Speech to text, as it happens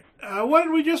What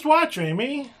did we just watch,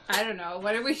 Amy? I don't know.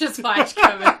 What did we just watch,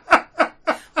 Kevin?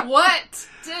 What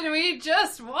did we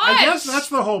just watch? I guess that's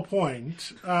the whole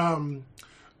point.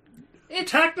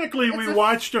 Technically, we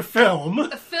watched a film.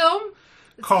 A film?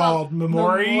 It's called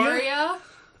Memoria. Memoria.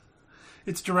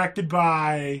 It's directed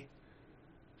by...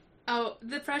 Oh,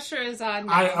 the pressure is on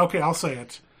now. I'll say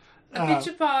it.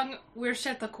 Apichatpong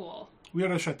Weerasethakul.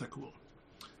 Weerasethakul.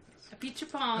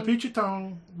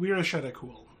 Apichatpong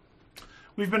Weerasethakul.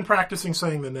 We've been practicing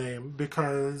saying the name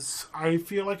because I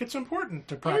feel like it's important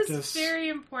to practice. It is very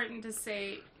important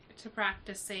to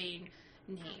practice saying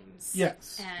names.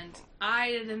 Yes. And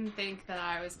I didn't think that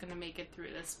I was going to make it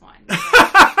through this one.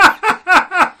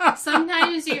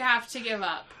 Sometimes you have to give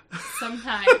up.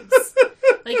 Sometimes.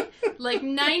 Like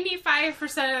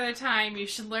 95% of the time, you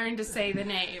should learn to say the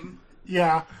name.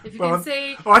 Yeah. If you can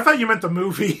say... Oh, I thought you meant the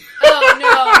movie. Oh,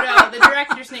 no, the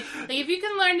director's name. Like, if you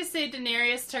can learn to say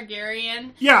Daenerys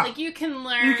Targaryen, yeah. you can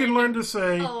learn to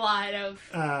say a lot of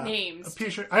names.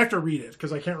 I have to read it,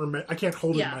 because I can't remember. I can't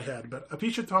hold it in my head, but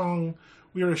Apichatpong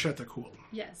Weerasethakul.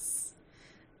 Yes.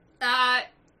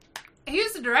 He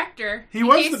was the director. He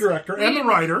was the director and the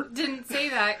writer. Didn't say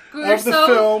that. We were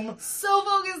film. So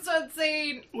focused on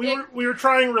saying we were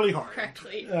trying really hard.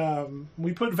 Correctly.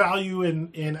 We put value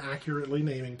in accurately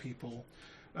naming people.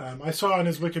 I saw on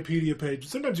his Wikipedia page,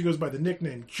 sometimes he goes by the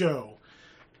nickname Joe.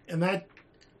 And that,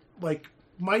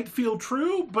 might feel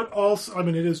true, but also,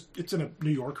 it's in a New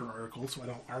Yorker article, so I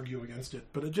don't argue against it,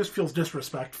 but it just feels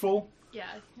disrespectful. Yeah.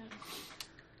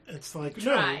 It's like,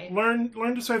 Try. No,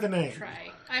 learn to say the name.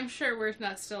 Try. I'm sure we're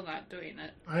still not doing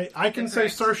it. I can say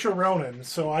Saoirse Ronan,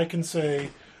 so I can say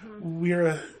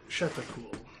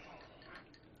Weerasethakul.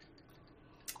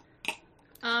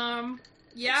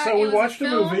 Yeah. So we watched the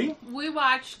movie. We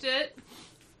watched it,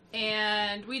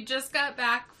 and we just got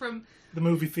back from the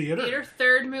movie theater.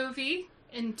 Third movie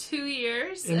in 2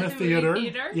 years in the theater.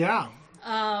 Yeah.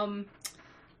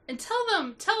 And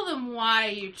tell them why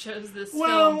you chose this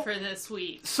film for this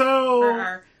week. So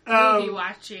for our movie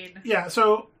watching. Yeah.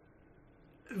 So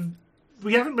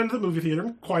we haven't been to the movie theater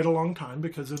in quite a long time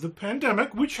because of the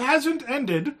pandemic, which hasn't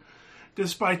ended,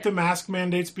 despite the mask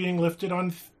mandates being lifted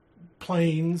on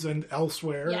planes and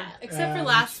elsewhere. Yeah, except for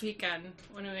last weekend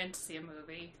when we went to see a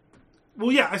movie.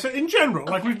 Well, yeah, I said in general,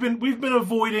 we've been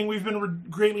avoiding, we've been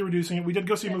greatly reducing it. We did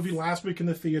go see a movie last week in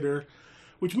the theater,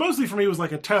 which mostly for me was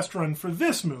like a test run for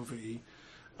this movie,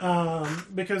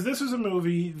 because this is a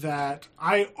movie that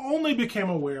I only became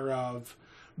aware of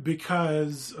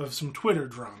because of some Twitter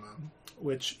drama,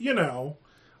 which,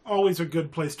 always a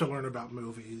good place to learn about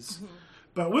movies. Mm-hmm.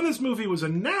 But when this movie was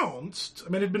announced,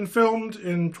 it had been filmed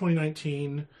in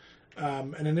 2019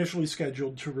 and initially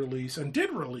scheduled to release, and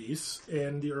did release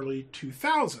in the early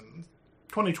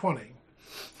 2020.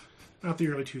 Not the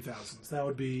early 2000s. That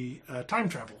would be time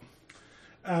travel.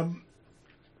 And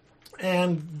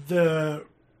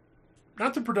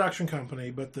not the production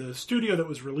company, but the studio that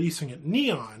was releasing it,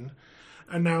 Neon,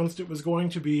 announced it was going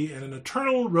to be an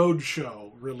Eternal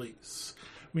Roadshow release,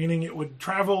 meaning it would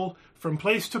travel from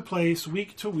place to place,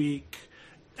 week to week,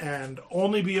 and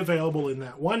only be available in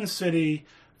that one city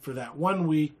for that 1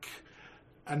 week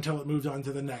until it moved on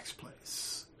to the next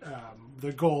place.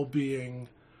 The goal being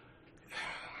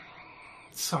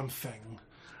something.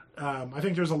 I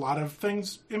think there's a lot of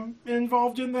things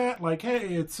involved in that. Like,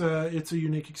 hey, it's a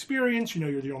unique experience.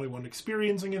 You're the only one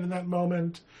experiencing it in that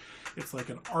moment. It's like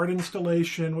an art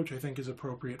installation, which I think is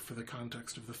appropriate for the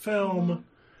context of the film.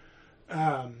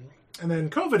 Mm-hmm. And then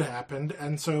COVID happened,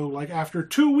 and so after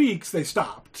 2 weeks they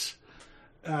stopped.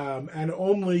 And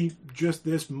only just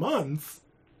this month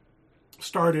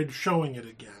started showing it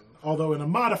again. Although in a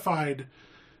modified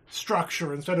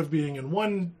structure, instead of being in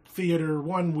one theater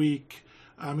 1 week,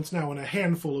 it's now in a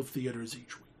handful of theaters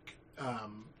each week.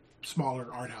 Smaller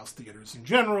art house theaters in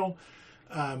general,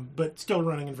 but still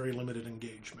running in very limited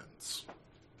engagements.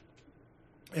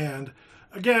 And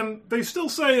again, they still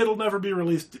say it'll never be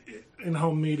released in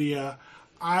home media.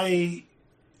 I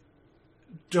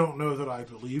don't know that I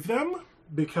believe them,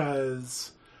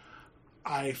 because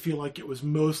I feel like it was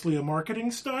mostly a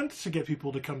marketing stunt to get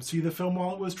people to come see the film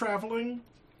while it was traveling,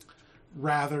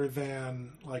 rather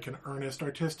than an earnest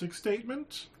artistic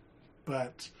statement.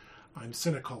 But I'm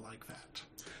cynical like that.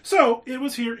 So it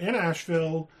was here in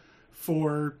Asheville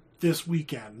for this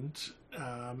weekend,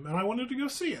 and I wanted to go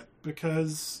see it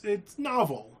because it's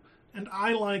novel, and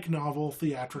I like novel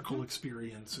theatrical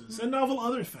experiences and novel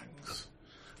other things.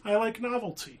 I like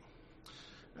novelty.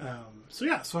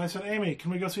 So I said, Amy,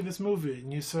 can we go see this movie?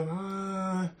 And you said,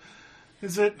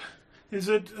 is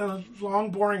it a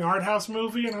long, boring art house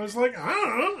movie? And I was like, I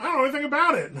don't know anything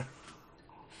about it.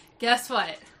 Guess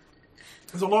what?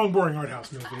 It's a long, boring art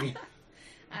house movie.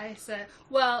 I said,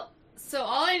 well, so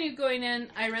all I knew going in,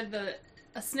 I read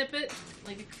a snippet,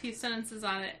 like a few sentences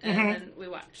on it, and then we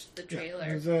watched the trailer.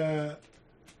 There's a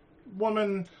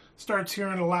woman starts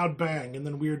hearing a loud bang and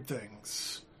then weird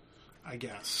things, I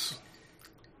guess.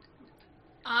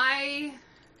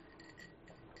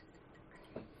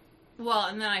 Well,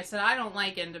 and then I said, I don't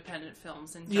like independent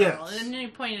films in general. Yes. And then you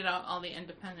pointed out all the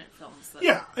independent films.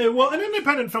 Well, an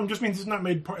independent film just means it's not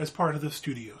made as part of the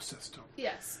studio system.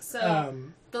 Yes, so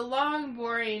the long,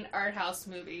 boring art house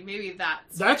movie, maybe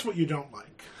that's what you don't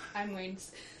like. I'm going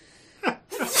to...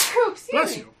 Excuse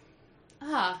Bless me. you.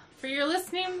 For your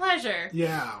listening pleasure.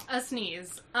 Yeah. A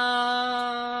sneeze.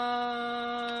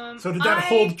 So did that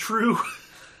hold true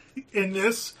in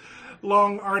this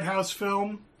long art house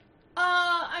film?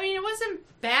 I mean, it wasn't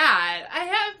bad. I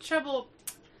have trouble...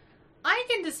 I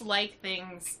can dislike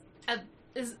things.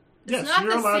 It's Yes, not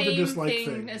you're the allowed to same dislike thing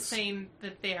things. as saying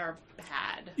that they are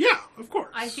bad. Yeah, of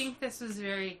course. I think this was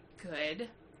very good.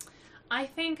 I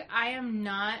think I am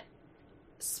not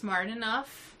smart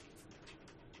enough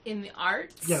in the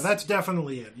arts. Yeah, that's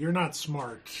definitely it. You're not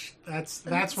smart. That's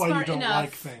why you don't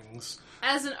like things.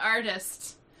 As an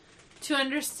artist, to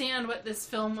understand what this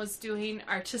film was doing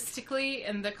artistically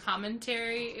and the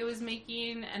commentary it was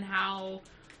making, and how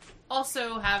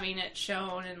also having it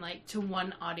shown in like to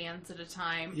one audience at a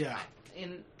time. Yeah.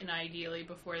 In ideally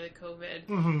before the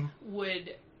COVID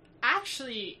would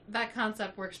actually, that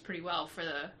concept works pretty well for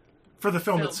the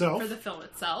film itself. For the film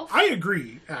itself. I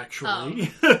agree,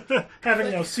 actually.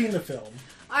 Having now seen the film.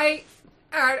 An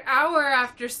hour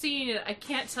after seeing it, I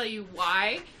can't tell you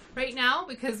why right now,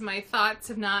 because my thoughts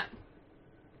have not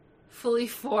fully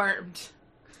formed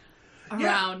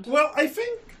around Well, I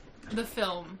think the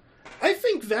film. I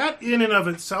think that in and of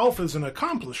itself is an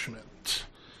accomplishment.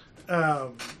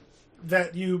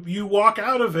 That you walk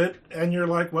out of it and you're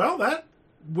like, well, that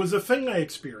was a thing I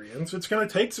experienced. It's going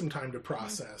to take some time to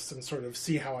process and sort of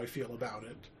see how I feel about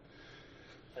it.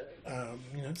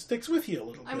 It sticks with you a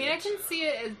little bit. I mean, I can see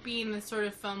it as being the sort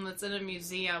of film that's in a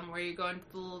museum where you go into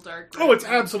the little dark room. Oh, it's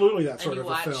absolutely that sort of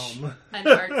a film. An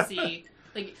artsy,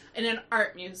 like in an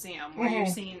art museum where you're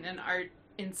seeing an art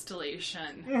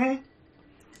installation.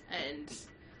 And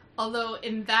although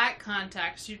in that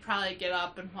context, you'd probably get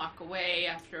up and walk away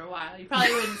after a while. You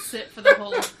probably wouldn't sit for the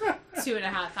whole 2.5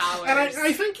 hours. And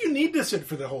I think you need to sit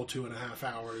for the whole 2.5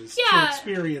 hours to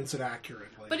experience it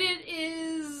accurately. But it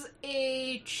is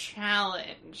a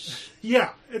challenge.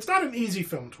 Yeah, it's not an easy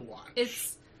film to watch.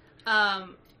 It's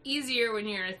easier when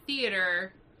you're in a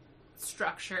theater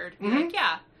structured.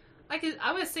 Like,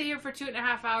 I would sit here for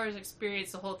 2.5 hours,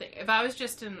 experience the whole thing. If I was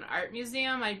just in an art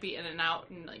museum, I'd be in and out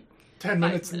in like 10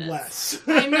 minutes less.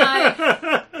 I'm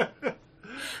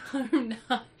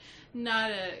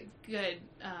not a good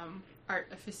art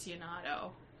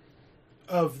aficionado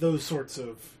of those sorts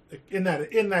of in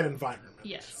that environment.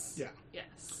 Yes. Yeah.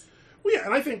 Yes. Well, yeah,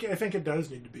 and I think it does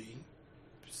need to be.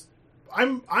 I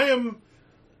am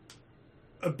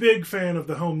a big fan of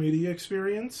the home media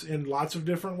experience in lots of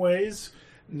different ways.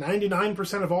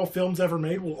 99% of all films ever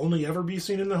made will only ever be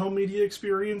seen in the home media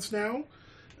experience now.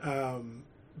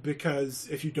 Because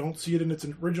if you don't see it in its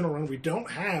original run, we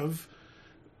don't have,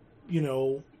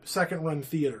 second run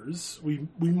theaters. We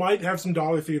might have some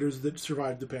dollar theaters that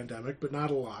survived the pandemic, but not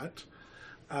a lot.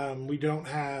 We don't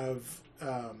have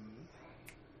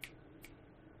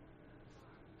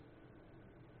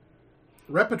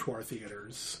repertoire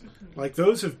theaters. Like,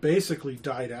 those have basically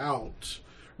died out.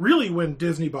 Really, when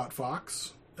Disney bought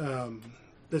Fox.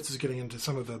 This is getting into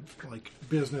some of the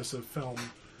business of film,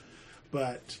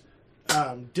 but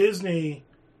Disney,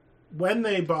 when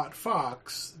they bought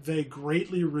Fox, they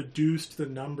greatly reduced the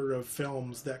number of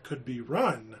films that could be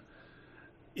run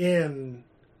in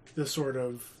the sort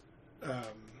of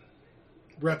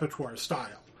repertoire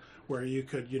style, where you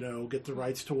could, get the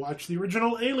rights to watch the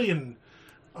original Alien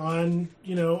on,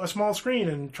 a small screen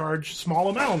and charge small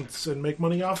amounts and make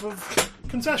money off of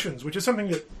concessions, which is something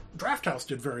that Drafthouse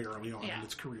did very early on in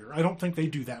its career. I don't think they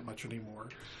do that much anymore.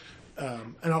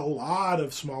 And a lot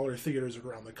of smaller theaters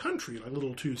around the country, like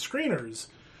little 2-screeners,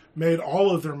 made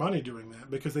all of their money doing that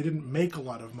because they didn't make a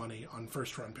lot of money on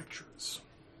first-run pictures.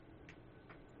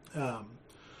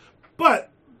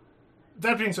 But,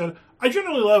 that being said, I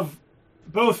generally love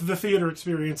both the theater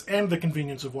experience and the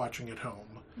convenience of watching at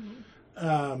home.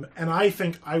 And I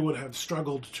think I would have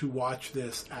struggled to watch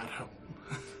this at home.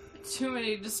 Too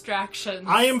many distractions.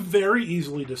 I am very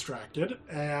easily distracted,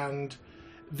 and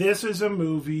this is a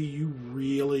movie you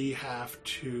really have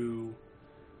to...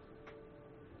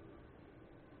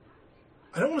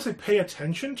 I don't want to say pay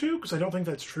attention to, because I don't think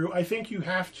that's true. I think you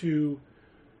have to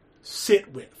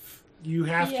sit with. You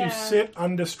have Yeah. to sit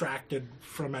undistracted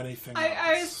from anything else.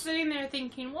 I was sitting there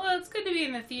thinking, well, it's good to be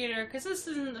in the theater because this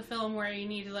isn't the film where you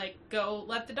need to like go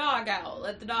let the dog out,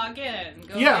 let the dog in,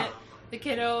 go Yeah. get the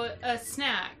kiddo a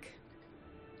snack.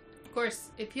 Of course,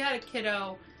 if you had a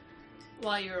kiddo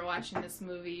while you were watching this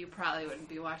movie, you probably wouldn't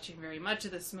be watching very much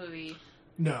of this movie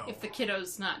No. if the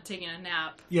kiddo's not taking a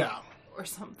nap Yeah. or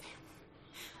something.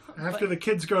 After the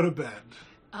kids go to bed.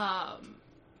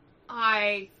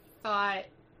 I thought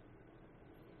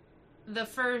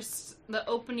the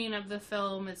opening of the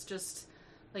film is just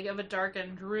like of a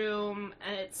darkened room,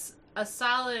 and it's a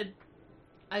solid,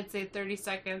 I'd say 30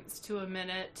 seconds to a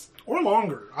minute. Or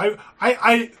longer.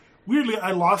 I weirdly,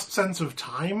 I lost sense of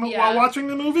time Yeah. while watching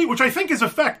the movie, which I think is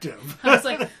effective. I was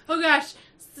like, oh gosh,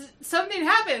 something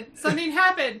happened.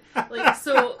 Like,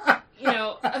 so,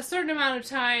 a certain amount of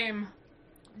time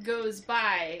goes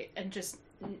by and just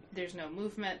there's no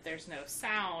movement, there's no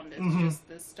sound, it's just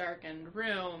this darkened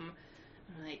room.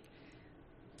 I'm like,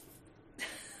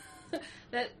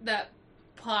 that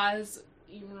pause,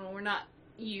 we're not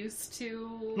used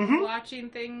to watching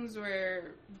things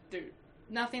where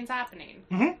nothing's happening.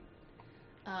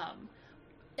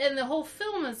 And the whole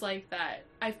film is like that.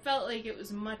 I felt like it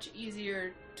was much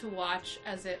easier to watch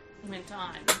as it went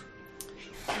on.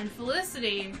 And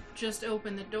Felicity just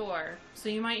opened the door, so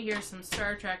you might hear some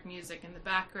Star Trek music in the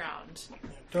background.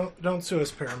 Don't sue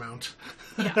us, Paramount.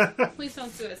 Yeah, please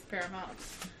don't sue us, Paramount.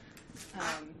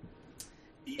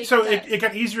 So it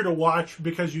got easier to watch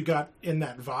because you got in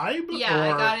that vibe? Yeah,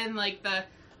 or... I got in like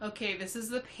okay, this is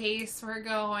the pace we're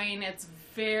going. It's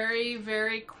very,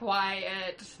 very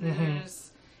quiet.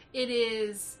 It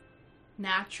is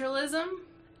naturalism,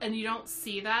 and you don't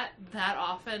see that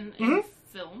often in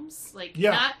films. Like,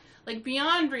 not like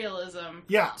beyond realism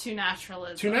to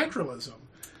naturalism.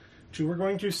 We're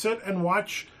going to sit and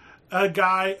watch a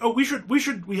guy. Oh, we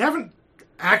haven't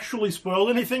actually spoiled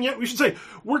anything yet. We should say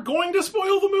we're going to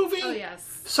spoil the movie. Oh,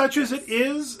 yes. Such as it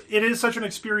is such an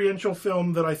experiential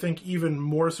film that I think even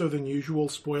more so than usual,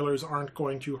 spoilers aren't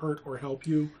going to hurt or help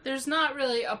you. There's not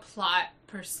really a plot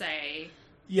per se.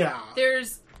 Yeah.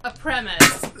 There's a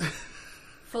premise.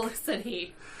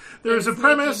 Felicity. There's a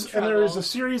premise and there is a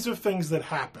series of things that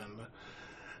happen.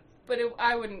 But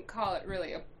I wouldn't call it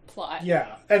really a plot.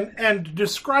 Yeah. And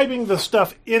describing the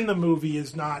stuff in the movie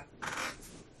is not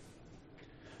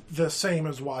the same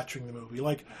as watching the movie.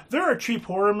 Like, there are cheap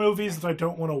horror movies that I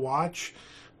don't want to watch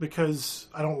because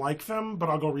I don't like them, but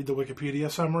I'll go read the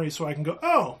Wikipedia summary so I can go,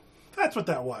 oh, that's what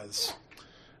that was.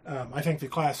 I think the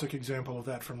classic example of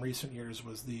that from recent years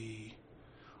was the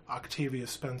Octavia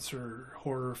Spencer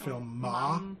horror film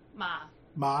Ma.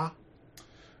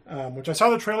 Which I saw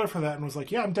the trailer for that and was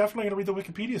like, yeah, I'm definitely going to read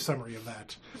the Wikipedia summary of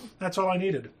that. That's all I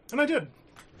needed. And I did.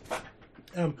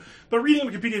 But reading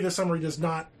Wikipedia, the summary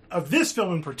of this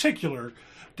film in particular,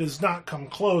 does not come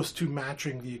close to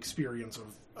matching the experience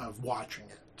of watching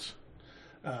it.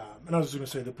 And I was going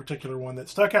to say the particular one that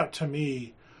stuck out to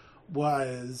me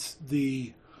was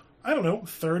the,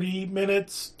 30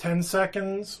 minutes, 10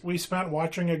 seconds we spent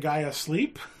watching a guy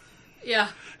asleep. Yeah.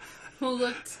 Who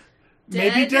looked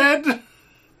dead. Maybe dead.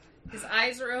 His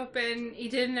eyes were open. He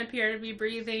didn't appear to be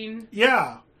breathing.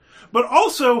 Yeah. But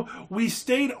also, we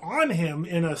stayed on him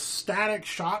in a static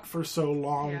shot for so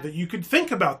long that you could think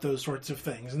about those sorts of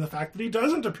things. And the fact that he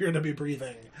doesn't appear to be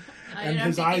breathing. And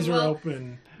his eyes are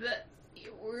open.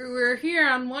 We're here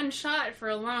on one shot for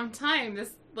a long time.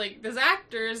 This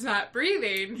actor is not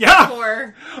breathing.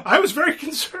 Yeah. I was very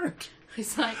concerned.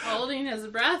 He's like holding his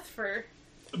breath for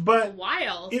a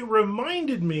while. It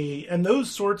reminded me, and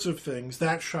those sorts of things,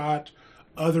 that shot,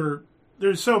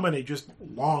 there's so many just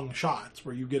long shots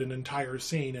where you get an entire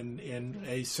scene in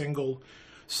a single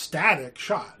static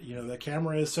shot. The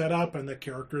camera is set up and the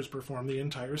characters perform the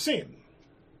entire scene.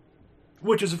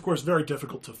 Which is, of course, very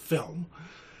difficult to film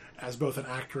as both an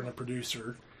actor and a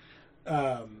producer.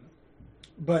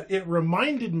 But it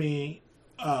reminded me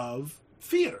of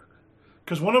theater.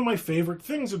 Because one of my favorite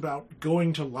things about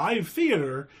going to live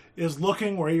theater is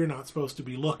looking where you're not supposed to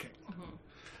be looking.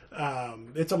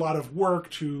 It's a lot of work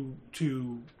to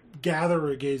gather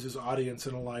a gaze's audience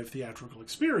in a live theatrical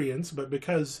experience, but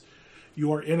because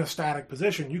you're in a static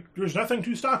position, there's nothing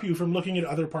to stop you from looking at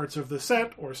other parts of the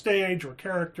set or stage or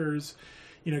characters.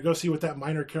 Go see what that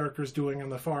minor character's doing on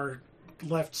the far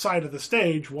left side of the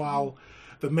stage while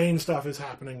the main stuff is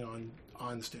happening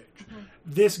on stage.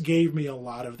 This gave me a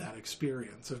lot of that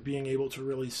experience of being able to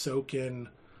really soak in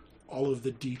all of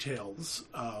the details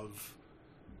of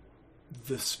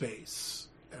the space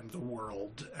and the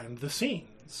world and the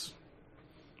scenes,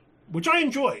 which I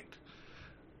enjoyed.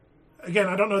 Again,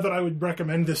 I don't know that I would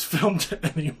recommend this film to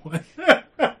anyone.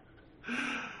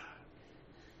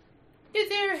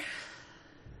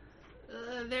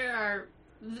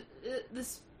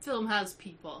 This film has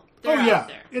people. They're out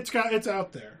there. It's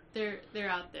out there. They're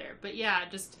out there. But yeah,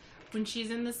 just when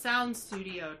she's in the sound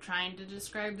studio trying to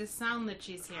describe the sound that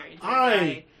she's hearing.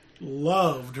 I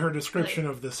loved her description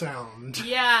of the sound.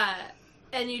 Yeah.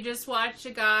 And you just watch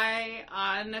a guy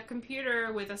on a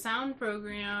computer with a sound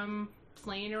program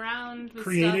playing around with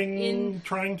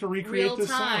trying to recreate the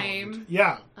sound.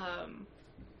 Yeah.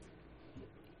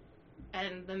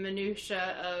 And the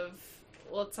minutia of,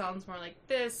 well, it sounds more like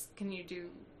this. Can you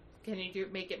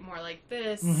make it more like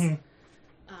this? Mm-hmm.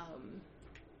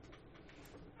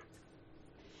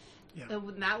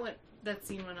 That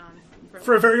scene went on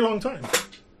for a very long time.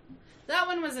 That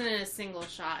one wasn't in a single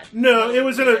shot. No, it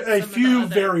was in a few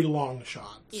very long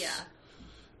shots. Yeah.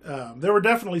 There were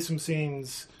definitely some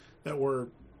scenes that were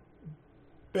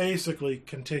basically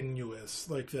continuous,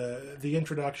 like the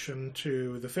introduction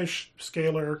to the fish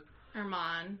scaler,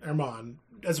 Herman,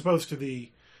 as opposed to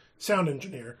the sound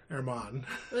engineer, Herman.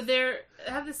 Well, they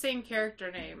have the same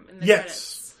character name in the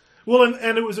credits. Well,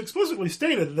 and it was explicitly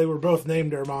stated that they were both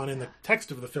named Herman in the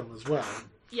text of the film as well.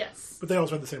 Yes. But they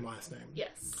also had the same last name.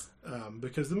 Yes.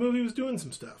 Because the movie was doing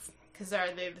some stuff. Because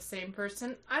are they the same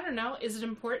person? I don't know. Is it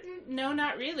important? No,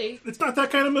 not really. It's not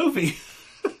that kind of movie.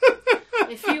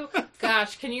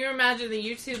 Can you imagine the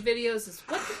YouTube videos?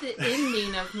 What did the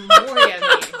ending of Memoria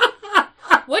mean?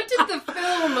 What did the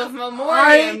film of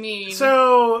Memoria mean?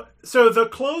 So the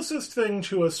closest thing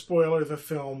to a spoiler the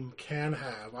film can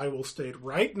have, I will state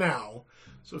right now.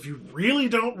 So if you really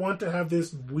don't want to have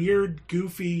this weird,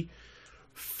 goofy,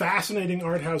 fascinating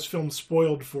art house film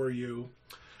spoiled for you,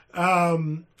 at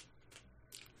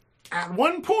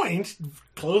one point,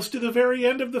 close to the very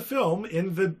end of the film,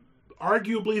 in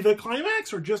arguably the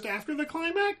climax, or just after the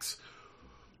climax,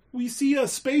 we see a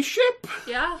spaceship.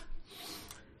 Yeah.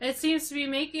 It seems to be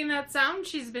making that sound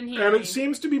she's been hearing. And it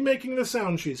seems to be making the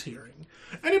sound she's hearing.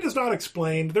 And it is not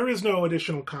explained. There is no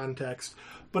additional context.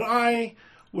 But I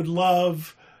would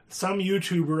love some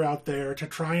YouTuber out there to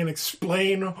try and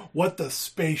explain what the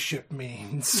spaceship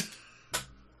means.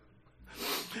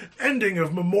 Ending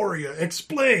of Memoria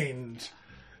explained.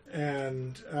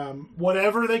 And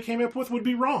whatever they came up with would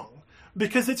be wrong.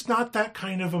 Because it's not that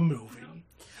kind of a movie.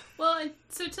 Well,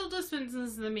 so Tilda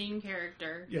Swinton's the main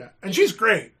character. Yeah, and she's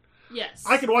great. Yes.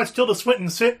 I could watch Tilda Swinton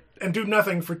sit and do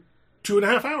nothing for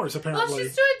 2.5 hours, apparently. Well,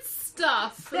 she's doing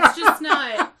stuff. It's just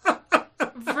not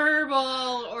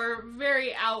verbal or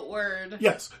very outward.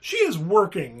 Yes, she is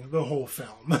working the whole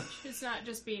film. She's not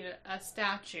just being a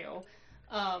statue.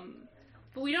 But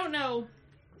we don't know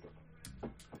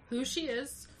who she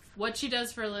is, what she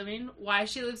does for a living, why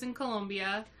she lives in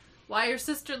Colombia, why her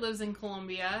sister lives in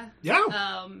Colombia.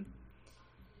 Yeah.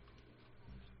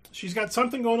 She's got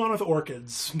something going on with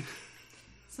orchids.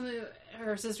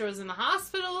 Her sister was in the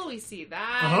hospital. We see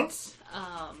that.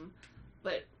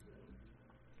 But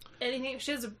anything,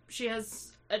 she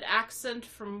has an accent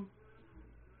from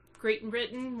Great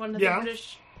Britain, one of the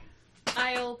British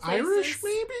Isle places. Irish,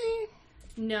 maybe?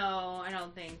 No, I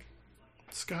don't think.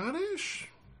 Scottish?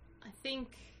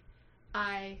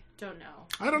 I don't know.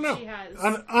 I don't know. She has...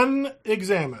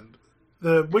 Unexamined.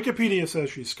 The Wikipedia says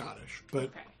she's Scottish, but...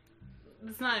 Okay.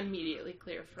 It's not immediately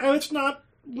clear for and it's not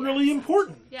really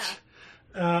important. Yeah.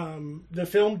 The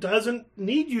film doesn't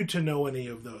need you to know any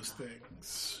of those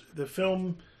things. The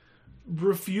film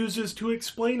refuses to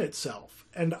explain itself.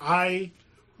 And I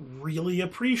really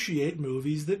appreciate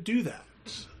movies that do that.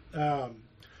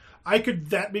 I could,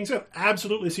 that being said,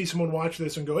 absolutely see someone watch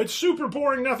this and go, it's super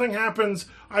boring, nothing happens,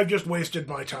 I've just wasted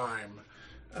my time.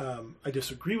 I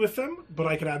disagree with them, but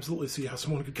I could absolutely see how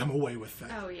someone could come away with that.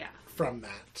 Oh, yeah. From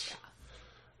that.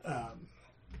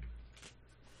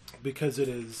 Because it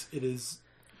is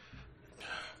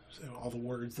all the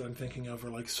words that I'm thinking of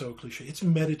are like so cliche. It's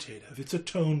meditative. It's a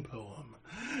tone poem.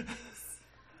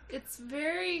 It's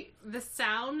the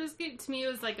sound is good. To me, it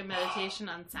was like a meditation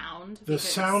on sound. The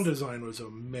sound design was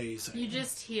amazing. You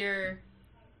just hear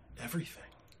everything.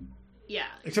 Yeah.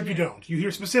 Except you don't. You hear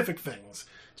specific things.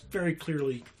 It's very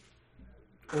clearly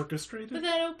orchestrated. But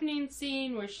that opening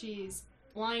scene where she's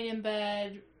lying in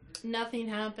bed, nothing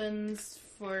happens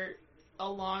for a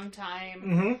long time,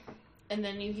 mm-hmm. and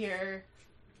then you hear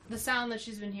the sound that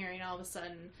she's been hearing. All of a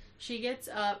sudden, she gets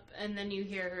up, and then you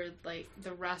hear her, like,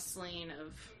 the rustling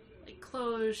of, like,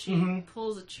 clothes. She mm-hmm.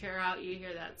 pulls a chair out. You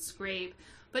hear that scrape,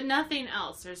 but nothing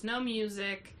else. There's no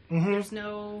music. Mm-hmm. There's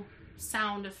no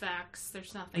sound effects.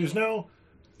 There's nothing. There's no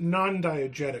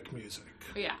non-diegetic music.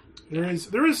 Yeah.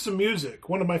 There is some music.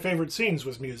 One of my favorite scenes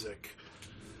was music.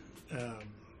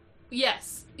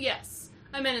 Yes.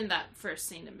 I meant in that first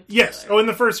scene in particular. Yes. Oh, in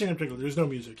the first scene in particular, there's no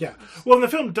music. Yeah. Well, and the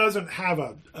film doesn't have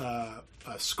a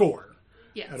score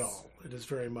at all. It is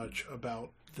very much about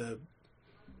the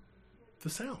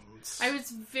sounds. I was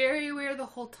very aware the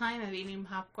whole time of eating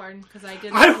popcorn because I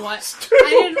didn't want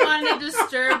to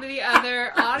disturb the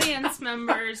other audience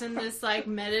members in this like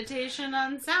meditation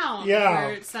on sound. Yeah,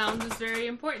 where sound is very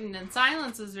important and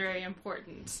silence is very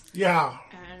important. Yeah,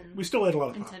 and we still ate a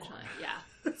lot of popcorn. Yeah,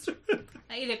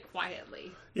 I ate it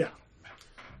quietly. Yeah,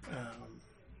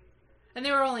 and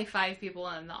there were only 5 people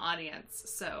in the audience,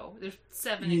 so there's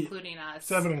 7 including us.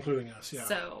 7 including us. Yeah,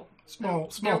 so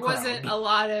small. There crowd. wasn't a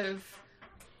lot of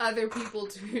other people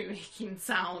to be making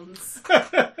sounds.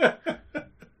 So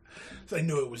I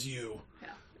knew it was you.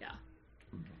 Yeah.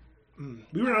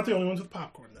 We were not the only ones with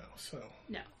popcorn, though. So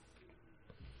no.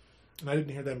 And I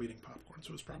didn't hear them eating popcorn, so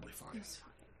it was probably fine. It was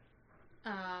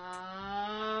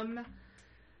fine.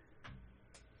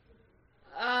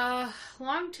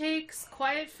 Long takes,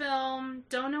 quiet film,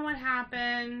 don't know what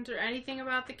happened or anything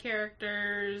about the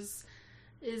characters.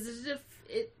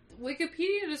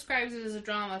 Wikipedia describes it as a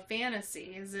drama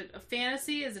fantasy. Is it a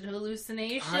fantasy? Is it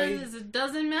hallucination? It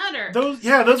doesn't matter. Those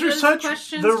are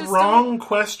such the wrong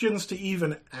questions to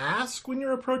even ask when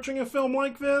you're approaching a film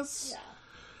like this. Yeah.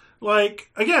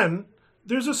 Like, again,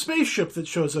 there's a spaceship that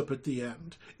shows up at the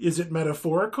end. Is it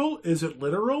metaphorical? Is it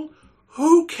literal?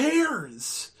 Who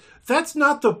cares? That's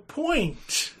not the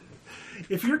point.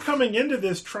 If you're coming into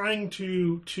this trying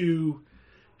to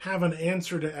have an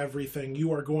answer to everything,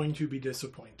 you are going to be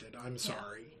disappointed. I'm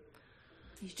sorry.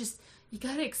 You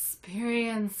gotta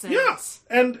experience it. Yeah,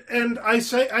 and I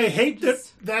say I hate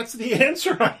that's the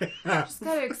answer I have. Just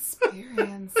gotta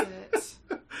experience it.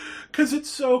 Because it's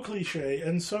so cliche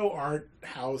and so art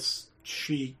house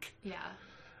chic. Yeah.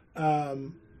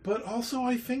 But also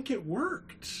I think it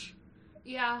worked.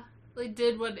 Yeah. It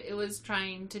did what it was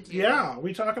trying to do. Yeah,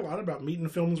 we talk a lot about meeting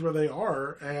films where they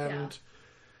are, and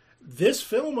this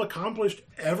film accomplished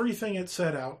everything it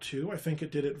set out to. I think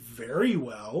it did it very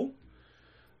well.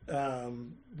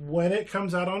 When it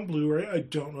comes out on Blu-ray, I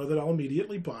don't know that I'll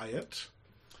immediately buy it,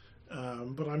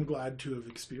 but I'm glad to have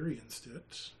experienced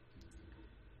it.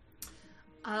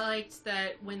 I liked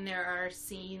that when there are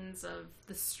scenes of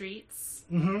the streets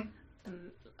and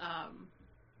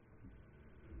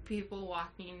people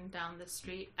walking down the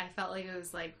street, I felt like it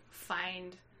was like,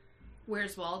 find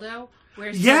Where's Waldo?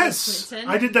 Where's Tilda Swinton?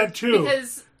 I did that too.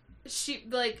 Because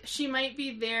she might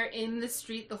be there in the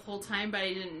street the whole time, but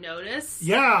I didn't notice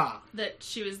that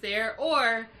she was there.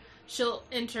 Or she'll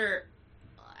enter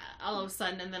all of a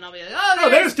sudden, and then I'll be like, oh,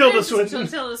 there's Tilda Swinton.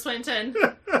 Tilda Swinton.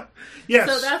 Yes,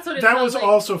 so that's what it that felt was like.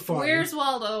 also fun. Where's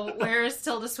Waldo? Where is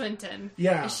Tilda Swinton?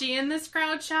 Yeah, is she in this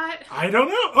crowd shot? I don't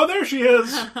know. Oh, there she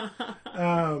is.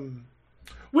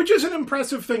 Which is an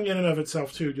impressive thing in and of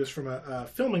itself too, just from a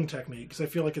filming technique. Because I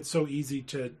feel like it's so easy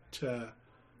to.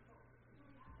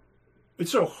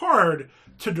 It's so hard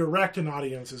to direct an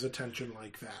audience's attention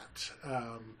like that.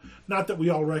 Not that we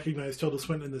all recognize Tilda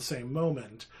Swinton in the same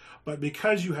moment, but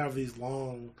because you have these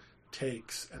long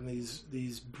takes and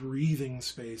these breathing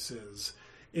spaces,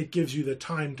 it gives you the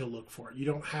time to look for it. You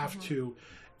don't have to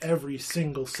every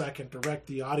single second direct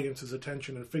the audience's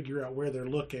attention and figure out where they're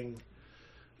looking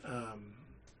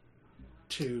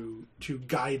to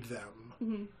guide them.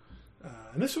 And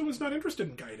this film is not interested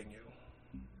in guiding you.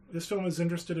 This film is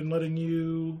interested in letting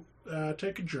you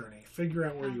take a journey, figure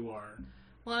out where you are.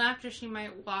 Well, and after she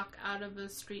might walk out of a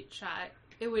street shot,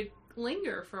 it would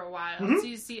linger for a while. So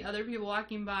you see other people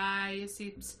walking by, you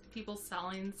see people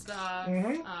selling stuff.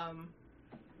 A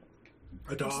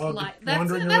dog that's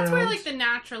wandering That's around. where like the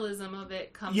naturalism of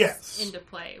it comes into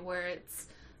play, where it's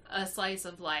a slice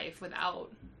of life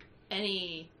without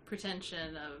any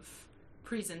pretension of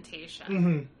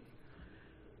presentation.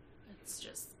 It's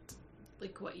just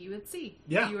like what you would see.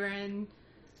 Yeah. You were in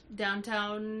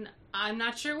downtown, I'm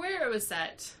not sure where it was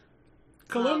set.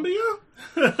 Columbia?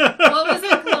 Well, it was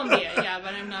in Columbia, yeah,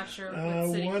 but I'm not sure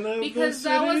what city. One of because the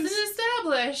that wasn't cities?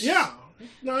 established. Yeah.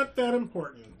 Not that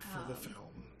important for the film.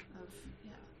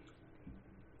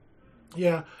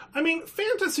 Yeah. I mean,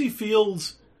 fantasy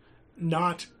feels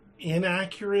not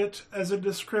inaccurate as a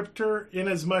descriptor in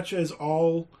as much as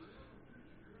all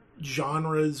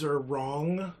genres are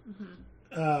wrong.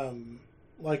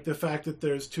 Like the fact that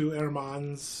there's 2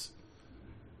 Hermans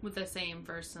with the same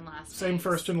first and last name. Same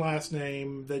first and last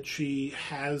name that she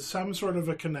has some sort of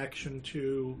a connection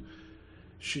to.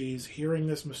 She's hearing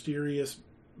this mysterious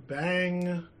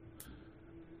bang.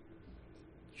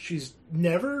 She's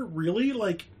never really,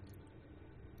 like,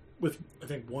 with, I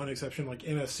think, one exception, like,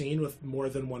 in a scene with more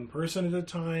than one person at a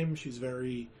time. She's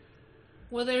very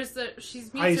Well, she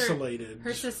meets isolated.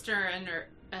 her sister and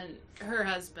her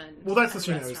husband. Well, that's the at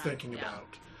scene I restaurant. was thinking about.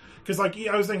 Because, like,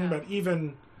 I was thinking about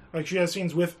even, like, she has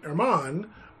scenes with Herman,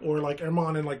 or, like,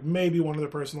 Herman and, like, maybe one other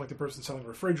person, like the person selling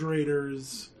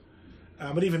refrigerators.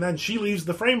 But even then, she leaves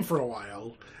the frame for a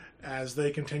while as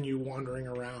they continue wandering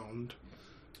around.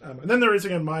 And then there is,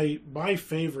 again, my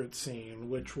favorite scene,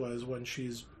 which was when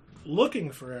she's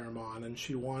looking for Herman and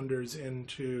she wanders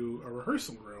into a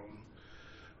rehearsal room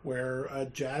where a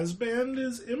jazz band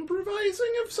is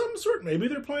improvising of some sort. Maybe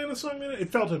they're playing a song in it.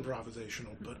 It felt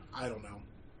improvisational, but I don't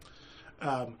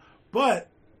know. But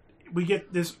we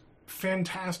get this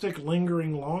fantastic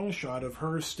lingering long shot of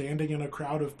her standing in a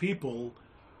crowd of people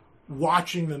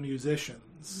watching the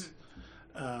musicians,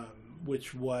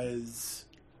 which was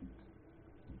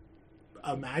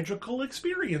a magical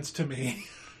experience to me.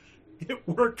 It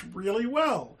worked really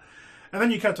well. And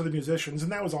then you cut to the musicians,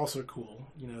 and that was also cool.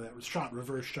 You know, that was shot,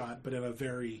 reverse shot, but in a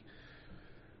very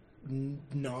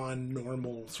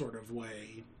non-normal sort of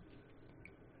way.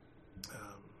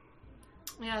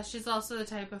 Yeah, she's also the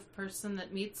type of person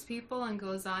that meets people and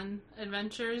goes on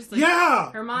adventures. Like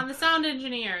Yeah! her mom, the sound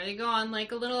engineer. They go on,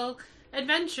 like, a little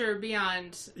adventure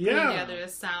beyond putting together the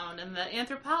sound. And the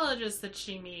anthropologist that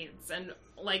she meets and,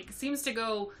 like, seems to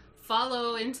go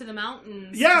follow into the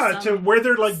mountains. Yeah, to where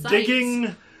they're, like, site.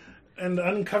 digging and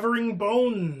uncovering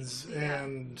bones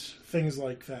and things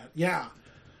like that. Yeah.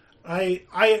 I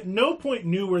at no point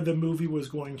knew where the movie was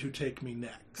going to take me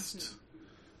next.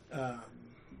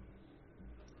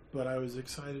 But I was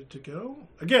excited to go.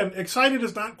 Again, excited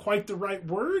is not quite the right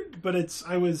word, but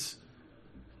I was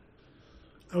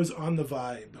on the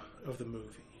vibe of the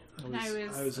movie.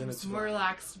 I was in its more vibe.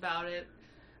 relaxed about it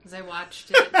as I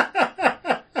watched it.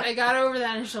 I got over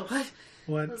that initial,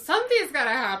 What? something's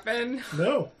gotta happen.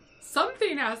 No.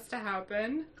 Something has to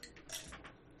happen.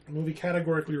 The movie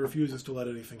categorically refuses to let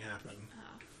anything happen.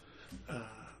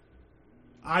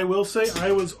 I will say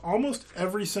I was almost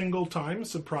every single time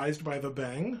surprised by the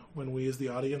bang when we as the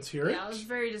audience hear it. Yeah, it was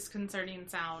very disconcerting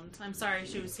sound. I'm sorry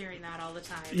she was hearing that all the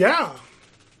time. Yeah.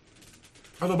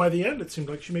 Although by the end it seemed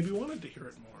like she maybe wanted to hear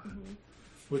it more.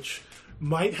 Which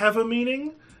might have a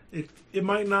meaning. It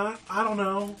might not. I don't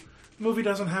know. The movie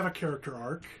doesn't have a character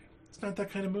arc. It's not that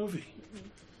kind of movie.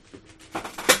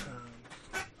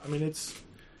 I mean, it's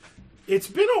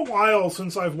been a while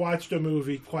since I've watched a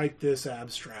movie quite this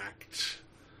abstract.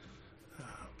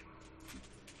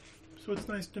 So it's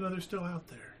nice to know they're still out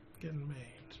there, getting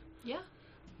made. Yeah.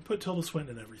 Put Tilda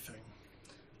Swinton in everything.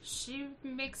 She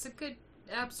makes a good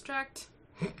abstract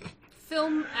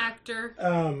film actor.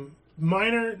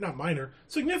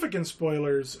 Significant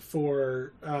spoilers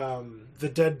for The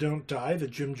Dead Don't Die, the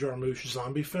Jim Jarmusch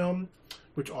zombie film,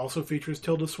 which also features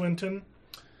Tilda Swinton.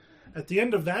 At the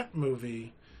end of that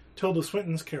movie, Tilda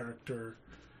Swinton's character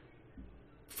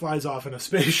flies off in a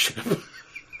spaceship.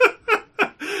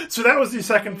 So that was the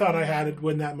second thought I had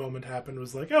when that moment happened,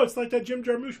 was like, oh, it's like that Jim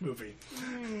Jarmusch movie.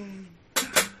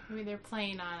 Maybe they're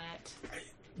playing on it.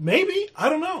 Maybe. I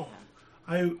don't know.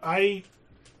 I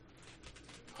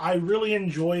really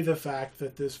enjoy the fact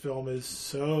that this film is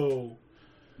so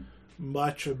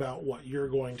much about what you're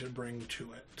going to bring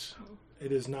to it.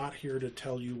 It is not here to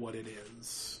tell you what it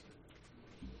is.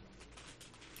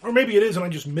 Or maybe it is and I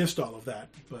just missed all of that,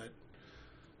 but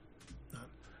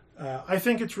I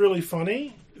think it's really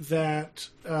funny that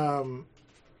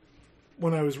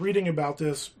when I was reading about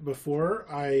this before,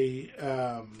 I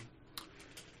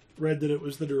read that it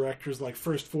was the director's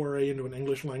first foray into an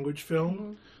English language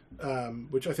film,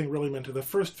 which I think really meant the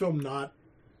first film not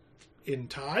in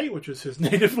Thai, which is his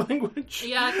native language.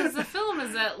 Yeah, because the film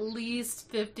is at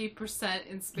least 50%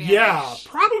 in Spanish. Yeah,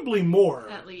 probably more.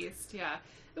 At least, yeah.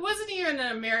 It wasn't even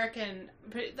an American...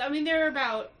 I mean, there were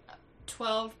about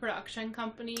 12 production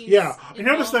companies. Yeah, I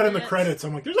noticed that in the it. credits.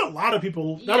 I'm like, there's a lot of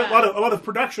people, Yeah. a lot of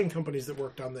production companies that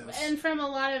worked on this, and from a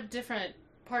lot of different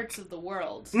parts of the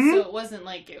world. Mm-hmm. So it wasn't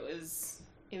like it was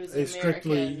a American,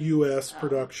 strictly U.S.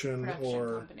 production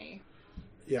or company.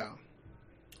 yeah,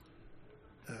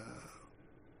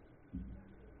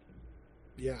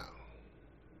 yeah.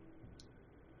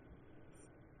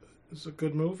 It's a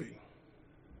good movie.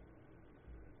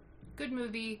 Good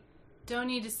movie. Don't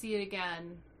need to see it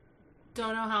again.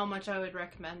 Don't know how much I would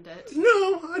recommend it.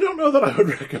 No, I don't know that I would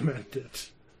recommend it.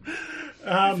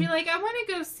 I feel like I want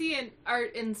to go see an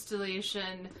art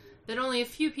installation that only a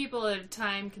few people at a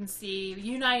time can see,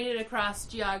 united across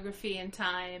geography and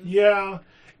time. Yeah,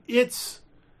 it's...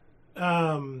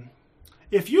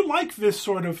 if you like this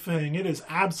sort of thing, it is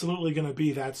absolutely going to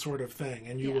be that sort of thing,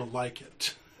 and you will like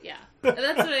it. Yeah,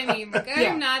 that's what I mean. Like, I'm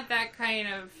Yeah. not that kind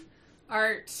of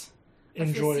art.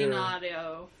 enjoyer.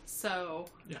 aficionado, so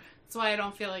Yeah. that's why I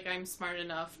don't feel like I'm smart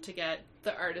enough to get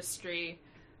the artistry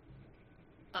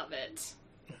of it.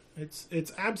 It's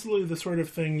absolutely the sort of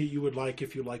thing that you would like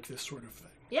if you like this sort of thing.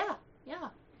 Yeah.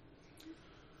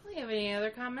 Do you have any other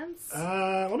comments?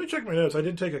 Let me check my notes. I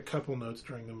did take a couple notes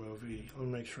during the movie. Let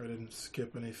me make sure I didn't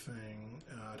skip anything.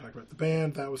 I talked about the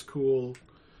band. That was cool.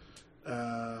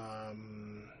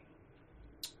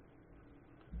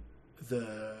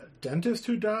 The dentist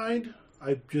who died.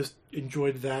 I just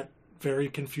enjoyed that very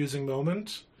confusing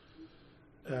moment.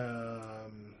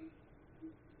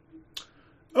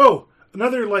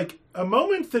 Another, a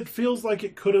moment that feels like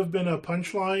it could have been a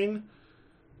punchline,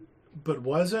 but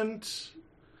wasn't,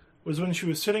 was when she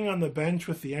was sitting on the bench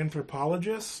with the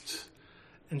anthropologist,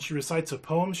 and she recites a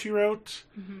poem she wrote,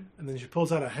 and then she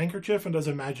pulls out a handkerchief and does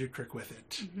a magic trick with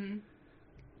it.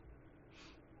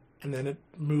 And then it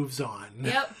moves on.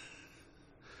 Yep.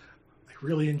 I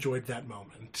really enjoyed that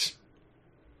moment.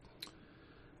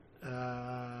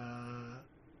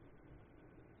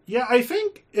 Yeah, I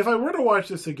think if I were to watch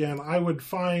this again, I would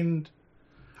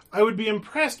be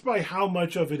impressed by how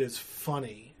much of it is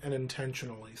funny and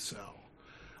intentionally so.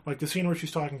 Like the scene where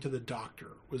she's talking to the doctor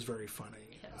was very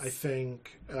funny. Yes. I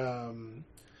think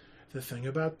the thing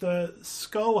about the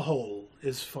skull hole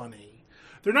is funny.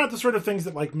 They're not the sort of things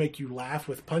that make you laugh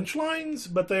with punchlines,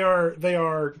 but they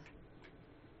are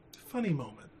funny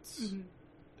moments,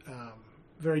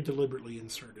 very deliberately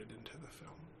inserted into the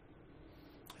film.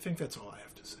 I think that's all I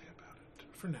have to say about it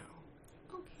for now.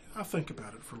 Okay. I'll think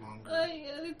about it for longer.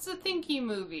 It's a thinky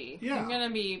movie. Yeah. I'm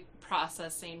gonna be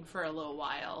processing for a little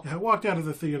while. Yeah, I walked out of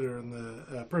the theater and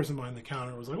the person behind the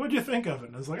counter was like, "What'd you think of it?"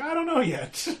 And I was like, "I don't know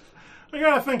yet. I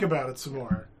gotta think about it some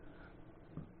more."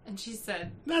 And she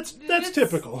said, That's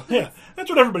typical. Yeah, that's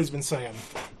what everybody's been saying.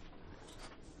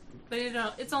 but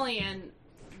it's only in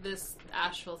this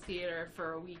Asheville theater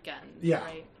for a weekend, Yeah.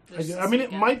 right? I mean,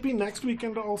 it might be next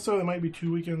weekend also. It might be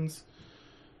 2 weekends.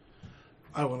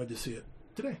 I wanted to see it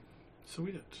today, so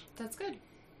we did. That's good.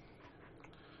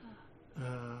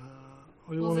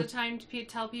 Was it time to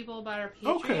tell people about our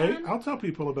Patreon? Okay, I'll tell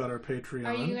people about our Patreon.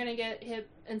 Are you going to get hit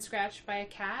and scratched by a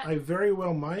cat? I very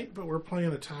well might, but we're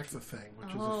playing Attack the Thing, which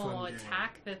is a fun game.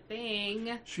 Attack the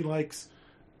Thing. She likes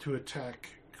to attack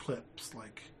clips,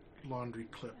 like laundry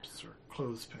clips or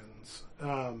clothespins.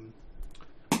 And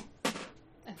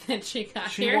then she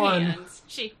got She her won. hands.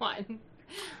 She won.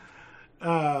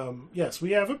 Yes,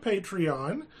 we have a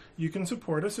Patreon. You can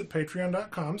support us at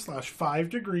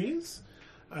patreon.com/5degrees.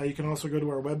 You can also go to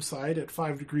our website at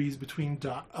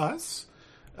 5degreesbetween.us.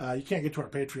 You can't get to our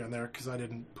Patreon there because I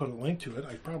didn't put a link to it.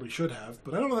 I probably should have,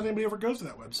 but I don't know that anybody ever goes to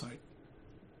that website.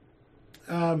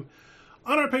 On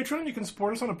our Patreon, you can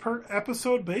support us on a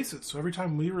per-episode basis. So every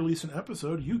time we release an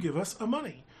episode, you give us a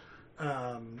money.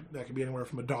 That could be anywhere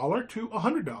from $1 to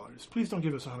 $100. Please don't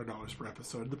give us $100 per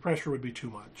episode. The pressure would be too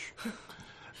much.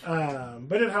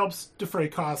 But it helps defray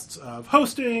costs of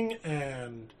hosting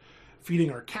and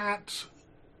feeding our cat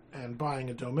and buying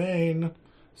a domain.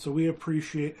 So we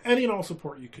appreciate any and all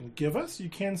support you can give us. You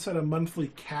can set a monthly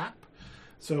cap.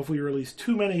 So if we release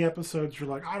too many episodes, you're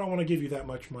like, I don't want to give you that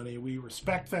much money. We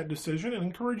respect that decision and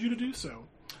encourage you to do so.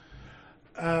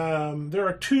 There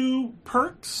are 2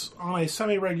 perks on a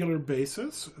semi-regular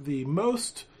basis. The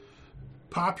most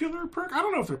popular perk, I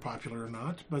don't know if they're popular or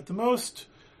not, but the most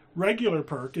regular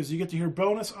perk is you get to hear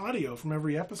bonus audio from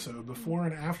every episode before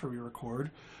and after we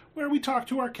record, where we talk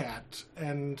to our cat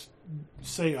and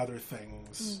say other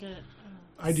things.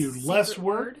 I do less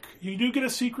work. Word? You do get a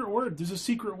secret word. There's a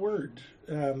secret word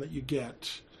that you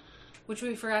get. Which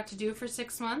we forgot to do for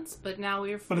 6 months, but now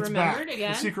we've But it's remembered back.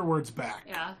 again. The secret word's back.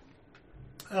 Yeah.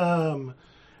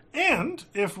 And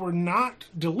if we're not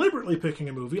deliberately picking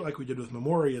a movie like we did with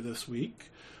Memoria this week,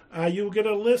 you'll get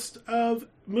a list of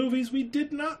movies we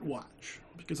did not watch.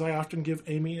 Because I often give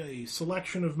Amy a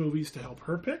selection of movies to help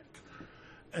her pick.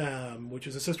 Which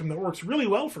is a system that works really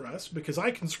well for us because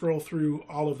I can scroll through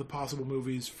all of the possible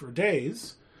movies for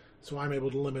days, so I'm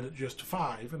able to limit it just to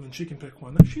 5, and then she can pick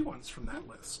one that she wants from that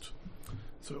list.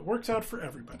 So it works out for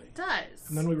everybody. It does.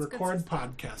 And then we It's record good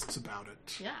system. podcasts about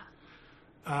it. Yeah.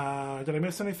 Did I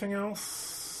miss anything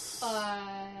else?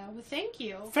 Well, thank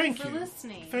you for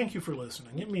listening. Thank you for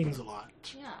listening. It means a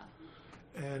lot. Yeah.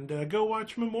 And go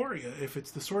watch Memoria if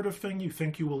it's the sort of thing you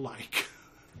think you will like.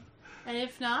 And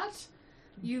if not,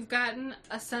 you've gotten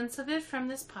a sense of it from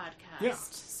this podcast. Yeah.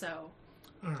 So,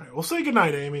 All right. Well, say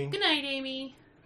goodnight, Amy. good night, Amy.